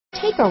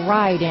Take a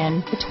ride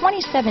in the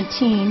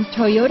 2017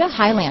 Toyota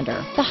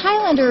Highlander. The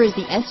Highlander is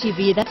the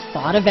SUV that's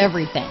thought of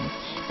everything.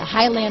 The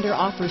Highlander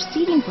offers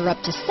seating for up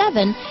to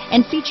 7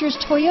 and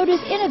features Toyota's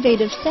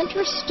innovative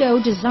center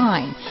stow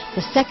design.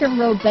 The second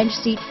row bench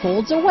seat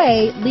folds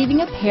away,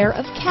 leaving a pair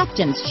of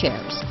captain's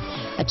chairs.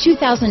 A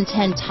 2010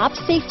 top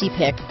safety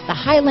pick, the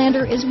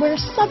Highlander is where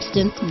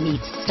substance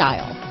meets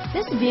style.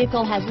 This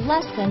vehicle has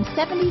less than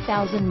 70,000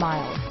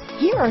 miles.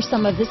 Here are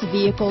some of this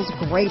vehicle's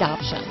great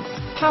options: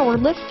 power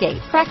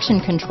liftgate, traction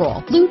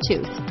control,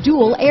 Bluetooth,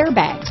 dual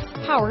airbags,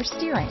 power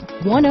steering,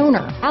 one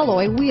owner,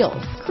 alloy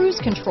wheels, cruise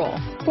control,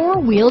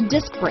 4-wheel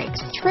disc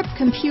brakes, trip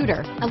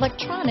computer,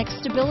 electronic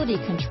stability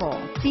control,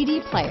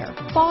 CD player,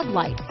 fog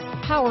lights,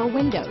 power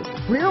windows,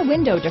 rear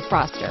window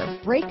defroster,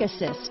 brake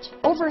assist,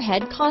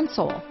 overhead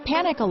console,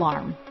 panic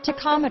alarm,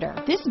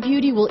 tachometer. This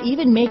beauty will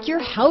even make your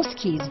house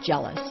keys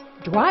jealous.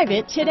 Drive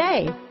it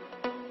today.